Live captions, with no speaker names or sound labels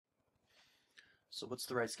So what's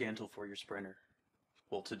the right scan tool for your Sprinter?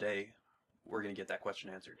 Well, today we're going to get that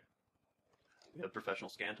question answered. We have professional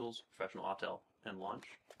scan tools, professional autel, and launch.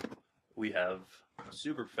 We have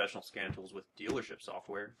super professional scan tools with dealership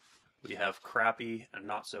software. We have crappy and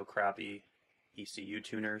not so crappy ECU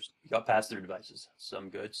tuners. We got pass-through devices,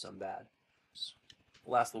 some good, some bad.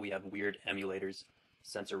 Lastly, we have weird emulators,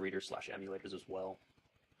 sensor readers / emulators as well.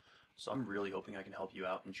 So I'm really hoping I can help you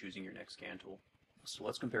out in choosing your next scan tool. So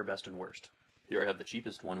let's compare best and worst. Here I have the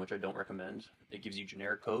cheapest one, which I don't recommend. It gives you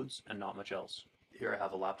generic codes and not much else. Here I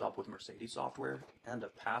have a laptop with Mercedes software and a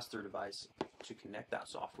pass-through device to connect that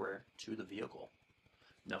software to the vehicle.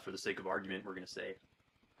 Now, for the sake of argument, we're going to say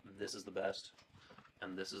this is the best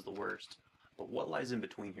and this is the worst. But what lies in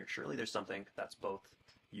between here? Surely there's something that's both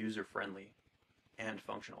user-friendly and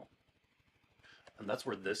functional. And that's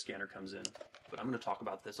where this scanner comes in. But I'm going to talk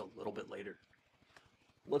about this a little bit later.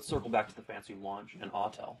 Let's circle back to the fancy launch and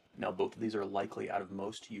autel. Now, both of these are likely out of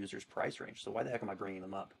most users' price range, so why the heck am I bringing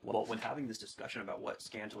them up? Well, when having this discussion about what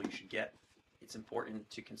scan tool you should get, it's important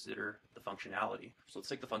to consider the functionality. So let's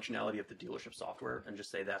take the functionality of the dealership software and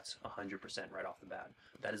just say that's 100% right off the bat.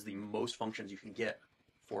 That is the most functions you can get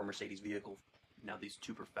for a Mercedes vehicle. Now, these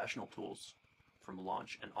two professional tools from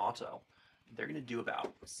launch and autel, they're going to do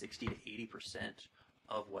about 60 to 80%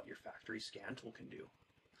 of what your factory scan tool can do.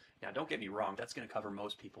 Now, don't get me wrong, that's going to cover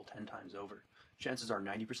most people 10 times over. Chances are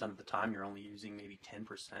 90% of the time you're only using maybe 10%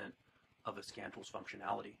 of a scan tool's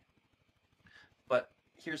functionality. But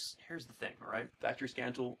here's the thing, all right? Factory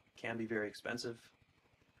scan tool can be very expensive.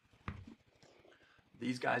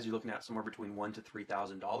 These guys you're looking at somewhere between $1,000 to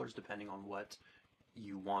 $3,000 depending on what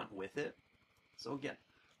you want with it. So again,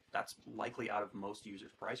 that's likely out of most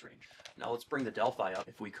users' price range. Now let's bring the Delphi up.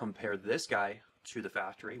 If we compare this guy to the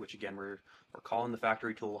factory, which again we're calling the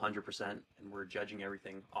factory tool 100% and we're judging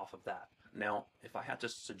everything off of that. Now, if I had to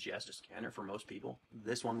suggest a scanner for most people,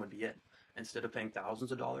 this one would be it. Instead of paying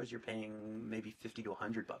thousands of dollars, you're paying maybe 50 to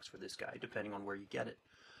 100 bucks for this guy, depending on where you get it.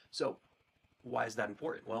 So why is that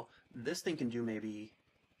important? Well, this thing can do maybe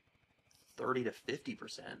 30 to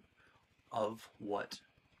 50% of what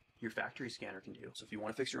your factory scanner can do. So if you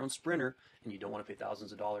want to fix your own Sprinter and you don't want to pay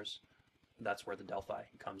thousands of dollars, that's where the Delphi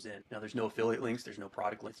comes in. Now, there's no affiliate links, there's no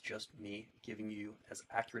product links, just me giving you as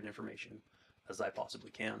accurate information as I possibly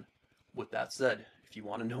can. With that said, if you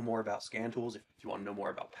want to know more about scan tools, if you want to know more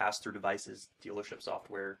about pass-through devices, dealership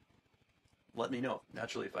software, let me know.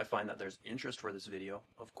 Naturally, if I find that there's interest for this video,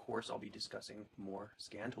 of course I'll be discussing more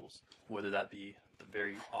scan tools, whether that be the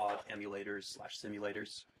very odd emulators /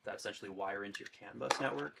 simulators that essentially wire into your CAN bus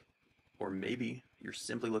network, or maybe you're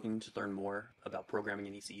simply looking to learn more about programming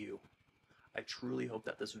an ECU. I truly hope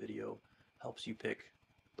that this video helps you pick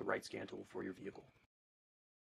the right scan tool for your vehicle.